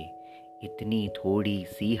तुम्हारे, इतनी थोड़ी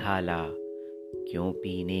सी हाला। क्यों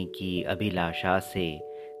पीने की अभिलाषा से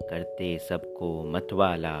करते सबको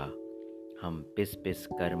मतवाला। हम पिस पिस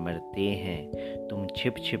कर मरते हैं, तुम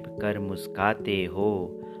छिप छिप कर मुस्काते हो।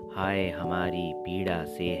 हाय हमारी पीड़ा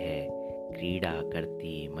से है क्रीड़ा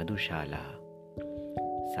करती मधुशाला।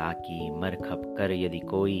 साकी मर खप कर यदि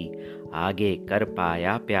कोई आगे कर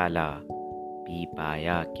पाया प्याला। पी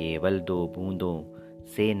पाया केवल 2 बूंदों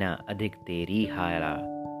से न अधिक तेरी हारा।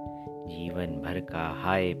 जीवन भर का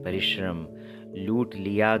हाय परिश्रम लूट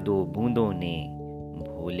लिया 2 बूंदों ने।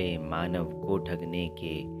 भोले मानव को ठगने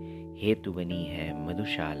के हेतु बनी है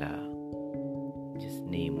मधुशाला।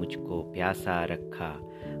 जिसने मुझको प्यासा रखा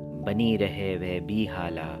बनी रहे वह भी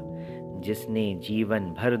हाला। जिसने जीवन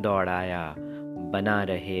भर दौड़ाया बना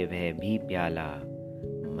रहे वह भी प्याला।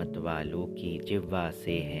 मतवालों की जिह्वा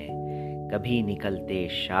से है कभी निकलते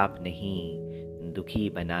शाप नहीं, दुखी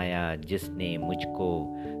बनाया जिसने मुझको,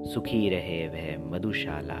 सुखी रहे वह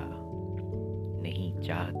मधुशाला। नहीं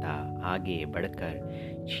चाहता आगे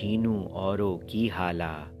बढ़कर छीनूं औरों की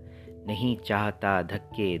हाला, नहीं चाहता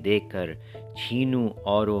धक्के देकर छीनूं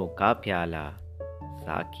औरों का प्याला।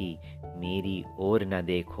 साकी मेरी ओर न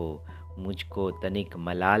देखो, मुझको तनिक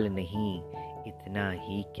मलाल नहीं, इतना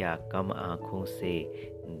ही क्या कम आँखों से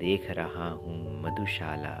देख रहा हूँ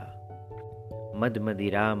मधुशाला। मद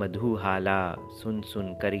मदिरा मधुहाला, सुन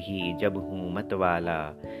सुन कर ही जब हूँ मतवाला,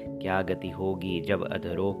 क्या गति होगी जब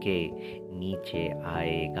अधरों के नीचे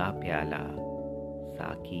आएगा प्याला।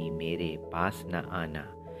 साकी मेरे पास न आना,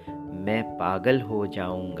 मैं पागल हो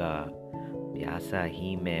जाऊंगा, प्यासा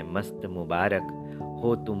ही मैं मस्त मुबारक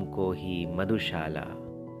हो तुमको ही मधुशाला।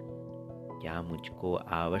 क्या मुझको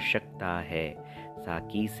आवश्यकता है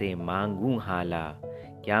साकी से मांगूं हाला,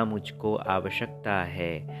 क्या मुझको आवश्यकता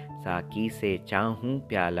है साकी से चाहूं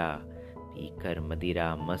प्याला। पीकर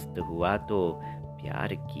मदिरा मस्त हुआ तो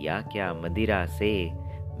प्यार किया क्या मदिरा से,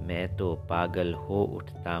 मैं तो पागल हो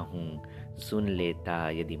उठता हूँ सुन लेता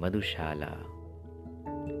यदि मधुशाला।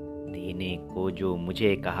 देने को जो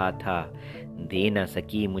मुझे कहा था दे न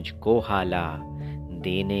सकी मुझको हाला,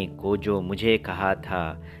 देने को जो मुझे कहा था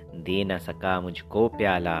दे न सका मुझको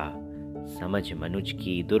प्याला। समझ मनुज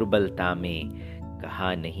की दुर्बलता में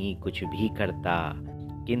कहा नहीं कुछ भी करता,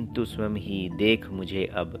 किंतु स्वयं ही देख मुझे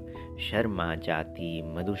अब शर्म आ जाती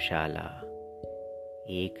मधुशाला।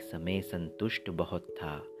 एक समय संतुष्ट बहुत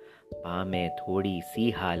था पा मैं थोड़ी सी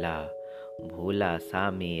हाला, भोला सा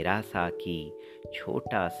मेरा साकी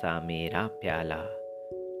छोटा सा मेरा प्याला।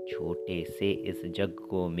 छोटे से इस जग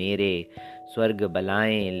को मेरे स्वर्ग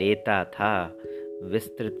बलाएं लेता था,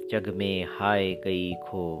 विस्तृत जग में हाय गई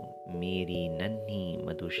खो मेरी नन्ही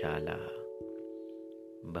मधुशाला।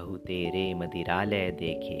 बहु तेरे मदिरालय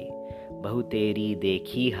देखे, बहु तेरी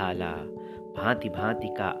देखी हाला, भांति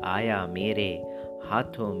भांति का आया मेरे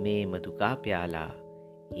हाथों में मधु का प्याला।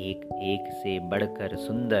 एक एक से बढ़कर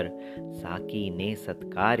सुंदर साकी ने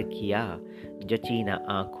सत्कार किया, जची न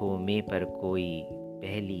आँखों में पर कोई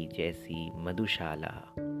पहली जैसी मधुशाला।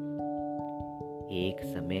 एक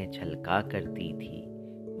समय छलका करती थी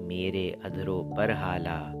मेरे अधरों पर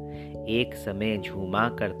हाला, एक समय झूमा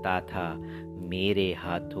करता था मेरे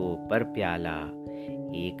हाथों पर प्याला।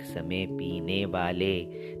 एक समय पीने वाले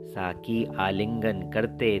साकी आलिंगन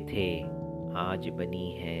करते थे, आज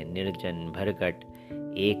बनी है निर्जन भरकट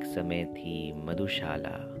एक समय थी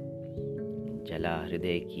मधुशाला। जला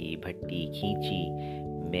हृदय की भट्टी खींची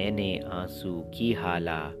मैंने आंसू की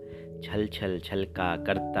हाला, छल छल छलका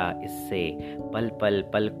करता इससे पल पल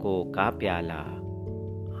पलकों का प्याला।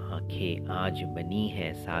 आंखें आज बनी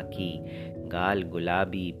है साकी गाल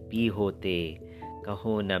गुलाबी पी होते,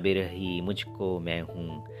 कहो न बिरही मुझको मैं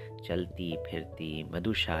हूँ चलती फिरती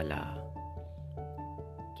मधुशाला।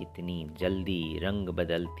 कितनी जल्दी रंग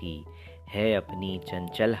बदलती है अपनी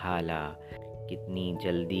चंचल हाला, कितनी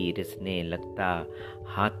जल्दी रिसने लगता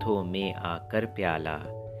हाथों में आकर प्याला।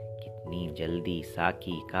 कितनी जल्दी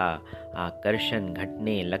साकी का आकर्षण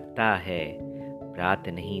घटने लगता है, रात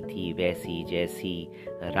नहीं थी वैसी जैसी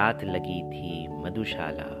रात लगी थी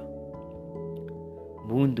मधुशाला।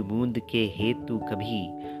 बूंद बूंद के हेतु कभी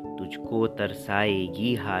तुझको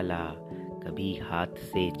तरसाएगी हाला, कभी हाथ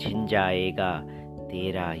से छिन जाएगा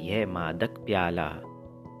तेरा यह मादक प्याला।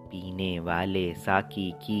 पीने वाले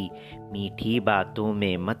साकी की मीठी बातों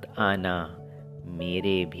में मत आना,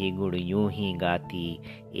 मेरे भी गुण यूं ही गाती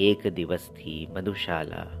एक दिवस थी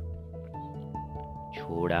मधुशाला।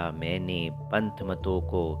 छोड़ा मैंने पंथ मतों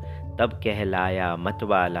को तब कहलाया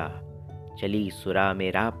मतवाला, चली सुरा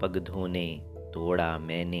मेरा पग धोने तोड़ा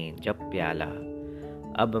मैंने जब प्याला।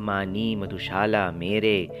 अब मानी मधुशाला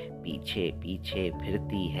मेरे पीछे पीछे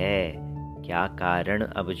फिरती है, क्या कारण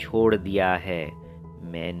अब छोड़ दिया है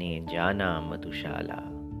मैंने जाना मधुशाला।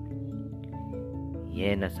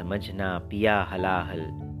 यह न समझना पिया हलाहल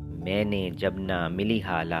मैंने जब ना मिली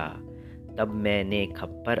हाला, तब मैंने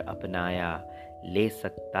खप्पर अपनाया ले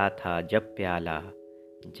सकता था जब प्याला।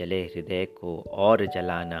 जले हृदय को और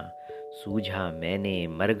जलाना सूझा मैंने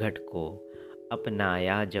मरघट को,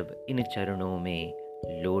 अपनाया जब इन चरणों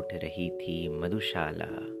में लौट रही थी मधुशाला।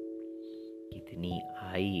 कितनी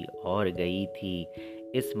आई और गई थी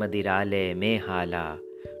इस मदिरालय में हाला,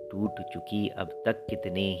 टूट चुकी अब तक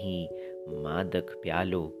कितने ही मादक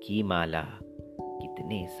प्यालों की माला।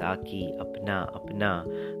 कितने साकी अपना अपना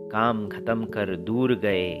काम खत्म कर दूर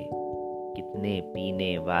गए, कितने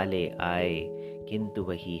पीने वाले आए किंतु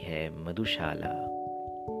वही है मधुशाला।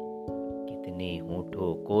 कितने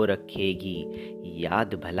होठों को रखेगी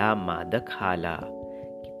याद भला मादक हाला,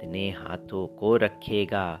 कितने हाथों को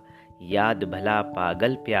रखेगा याद भला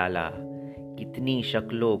पागल प्याला। कितनी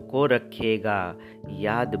शक्लों को रखेगा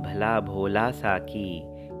याद भला भोला साकी।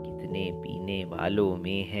 कितने पीने वालों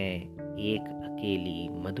में है एक अकेली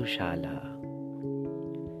मधुशाला।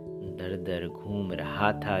 दर दर घूम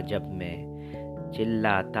रहा था जब मैं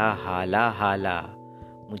चिल्लाता हाला हाला।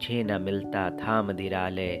 मुझे न मिलता था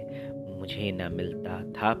मदिरालय, मुझे न मिलता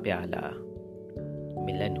था प्याला।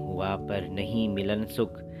 मिलन हुआ पर नहीं मिलन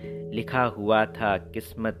सुख, लिखा हुआ था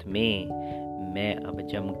किस्मत में। मैं अब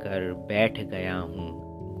जमकर बैठ गया हूँ,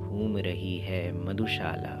 घूम रही है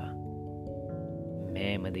मधुशाला।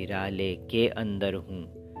 मैं मदिरालय के अंदर हूँ,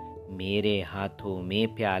 मेरे हाथों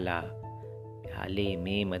में प्याला। प्याले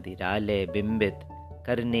में मदिरालय बिंबित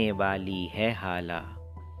करने वाली है हाला।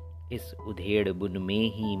 इस उधेड़ बुन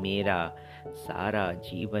में ही मेरा सारा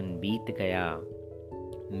जीवन बीत गया।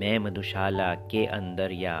 मैं मधुशाला के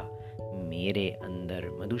अंदर या मेरे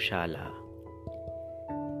अंदर मधुशाला।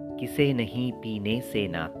 किसे नहीं पीने से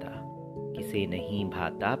नाता, किसे नहीं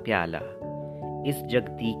भाता प्याला। इस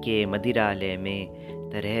जगती के मदिरालय में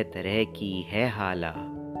तरह तरह की है हाला।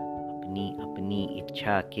 अपनी अपनी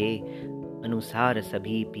इच्छा के अनुसार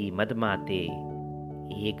सभी पी मदमाते।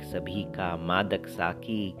 एक सभी का मादक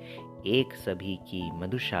साकी, एक सभी की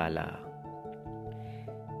मधुशाला।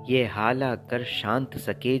 ये हाला कर शांत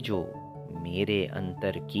सके जो मेरे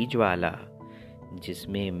अंतर की ज्वाला।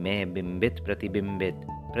 जिसमें मैं बिंबित प्रतिबिंबित,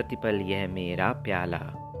 प्रतिपल यह मेरा प्याला।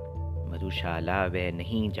 मधुशाला वह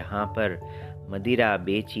नहीं जहाँ पर मदिरा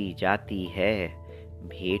बेची जाती है।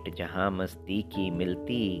 भेंट जहाँ मस्ती की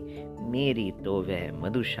मिलती, मेरी तो वह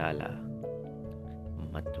मधुशाला।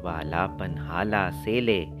 मतवालापन हाला से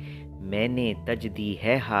ले मैंने तज दी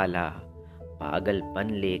है हाला। पागलपन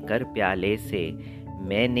लेकर प्याले से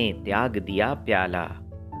मैंने त्याग दिया प्याला।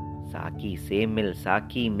 साकी से मिल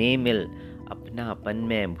साकी में मिल, अपनापन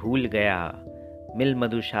मैं भूल गया। मिल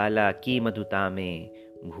मधुशाला की मधुता में,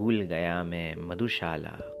 भूल गया मैं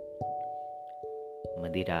मधुशाला।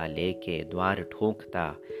 मदिरालय के द्वार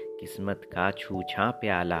ठोंकता किस्मत का छूछा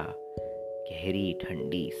प्याला। गहरी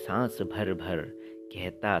ठंडी सांस भर भर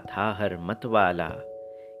कहता था हर मतवाला।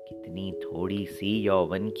 कितनी थोड़ी सी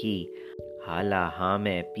यौवन की हाला हाँ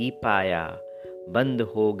मैं पी पाया। बंद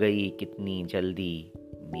हो गई कितनी जल्दी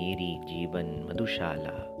मेरी जीवन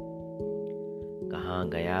मधुशाला। कहाँ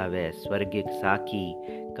गया वह स्वर्गिक साकी,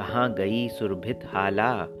 कहाँ गई सुरभित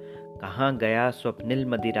हाला। कहाँ गया स्वप्निल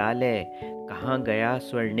मदिरालय, कहाँ गया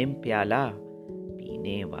स्वर्णिम प्याला।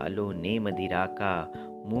 पीने वालों ने मदिरा का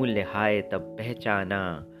मूल्य हाय तब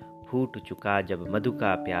पहचाना। फूट चुका जब मधु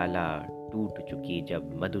का प्याला, टूट चुकी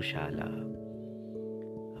जब मधुशाला।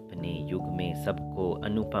 अपने युग में सबको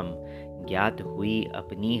अनुपम ज्ञात हुई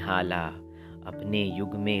अपनी हाला। अपने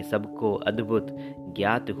युग में सबको अद्भुत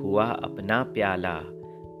ज्ञात हुआ अपना प्याला।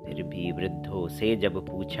 फिर भी वृद्धों से जब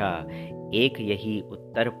पूछा एक यही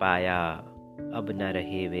उत्तर पाया। अब न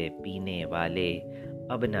रहे वे पीने वाले,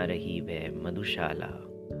 अब न रही वे मधुशाला।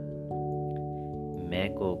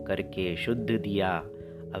 मैं को करके शुद्ध दिया,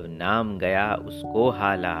 अब नाम गया उसको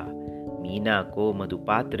हाला। मीना को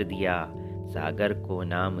मधुपात्र दिया, सागर को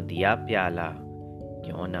नाम दिया प्याला।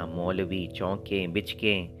 क्यों ना मौलवी चौके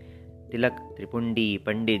बिचके, तिलक त्रिपुंडी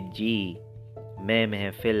पंडित जी। मैं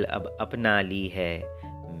महफिल अब अपना ली है,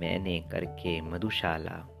 मैंने करके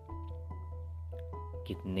मधुशाला।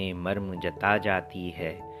 कितने मर्म जता जाती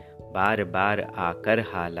है बार बार आकर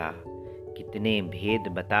हाला। कितने भेद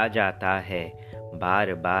बता जाता है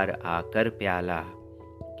बार बार आकर प्याला।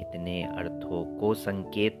 कितने अर्थों को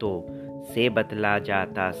संकेतों से बतला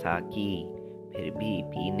जाता साकी। फिर भी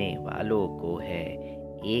पीने वालों को है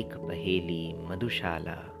एक पहेली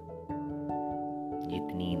मधुशाला।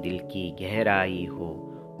 जितनी दिल की गहराई हो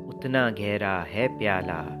उतना गहरा है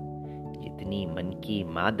प्याला। जितनी मन की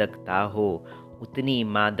मादकता हो उतनी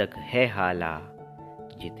मादक है हाला।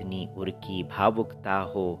 जितनी उर की भावुकता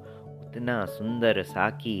हो उतना सुंदर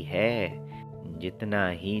साकी है। जितना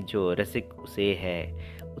ही जो रसिक उसे है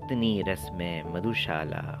उतनी रस में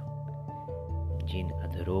मधुशाला। जिन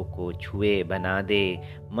अधरों को छुए बना दे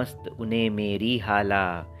मस्त उन्हें मेरी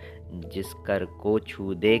हाला। जिस कर को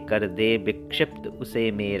छू दे कर दे विक्षिप्त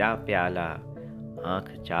उसे मेरा प्याला।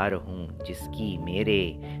 आँख चार हूँ जिसकी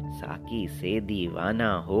मेरे साकी से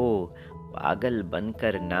दीवाना हो। पागल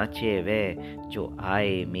बनकर नाचे वे जो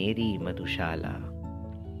आए मेरी मधुशाला।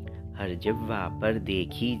 हर जिह्वा पर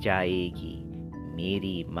देखी जाएगी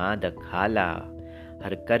मेरी मादक हाला।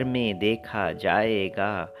 हर कर में देखा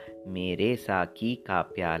जाएगा मेरे साकी का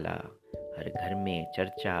प्याला। हर घर में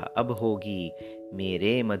चर्चा अब होगी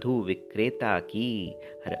मेरे मधु विक्रेता की।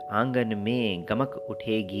 हर आंगन में गमक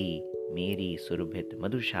उठेगी मेरी सुरभित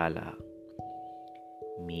मधुशाला।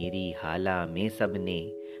 मेरी हाला में सबने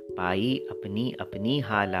पाई अपनी अपनी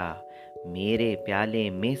हाला। मेरे प्याले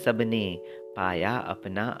में सबने पाया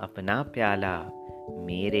अपना अपना प्याला।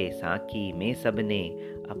 मेरे साकी में सबने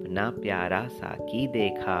अपना प्यारा साकी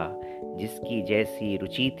देखा। जिसकी जैसी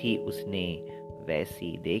रुचि थी उसने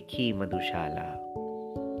वैसी देखी मधुशाला।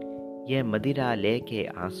 यह मदिरा ले के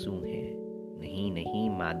आंसू हैं, नहीं नहीं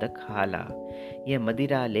मादक हाला। यह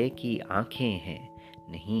मदिरा ले की आंखें हैं,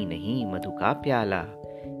 नहीं नहीं मधु का प्याला।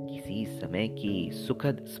 किसी समय की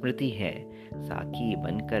सुखद स्मृति है, साकी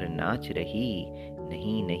बनकर नाच रही।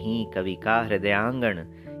 नहीं नहीं कवि का हृदयांगण,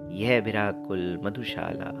 यह विराकुल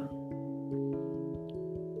मधुशाला।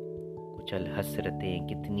 कुचल हसरतें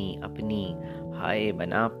कितनी अपनी, हाय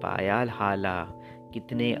बना पाया हाला।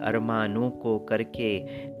 कितने अरमानों को करके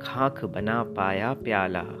खाक बना पाया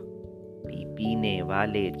प्याला। पीने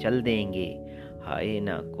वाले चल देंगे, हाय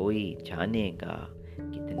ना कोई जानेगा।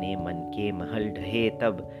 कितने मन के महल ढहे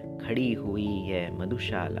तब खड़ी हुई है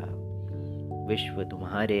मधुशाला। विश्व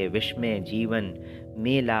तुम्हारे विष में जीवन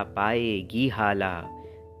मेला पाएगी हाला।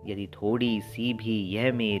 यदि थोड़ी सी भी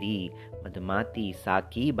यह मेरी मधुमाती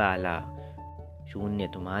साकी बाला। शून्य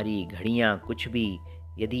तुम्हारी घड़ियां कुछ भी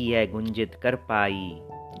यदि यह गुंजित कर पाई।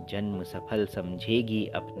 जन्म सफल समझेगी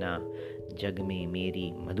अपना जग में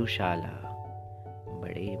मेरी मधुशाला।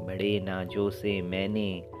 बड़े बड़े नाजों से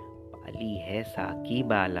मैंने पाली है साकी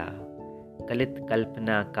बाला। कलित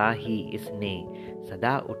कल्पना का ही इसने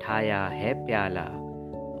सदा उठाया है प्याला।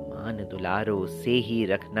 मान दुलारो से ही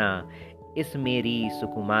रखना इस मेरी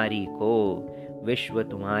सुकुमारी को। विश्व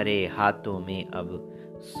तुम्हारे हाथों में अब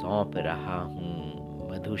सौंप रहा हूँ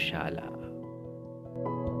मधुशाला।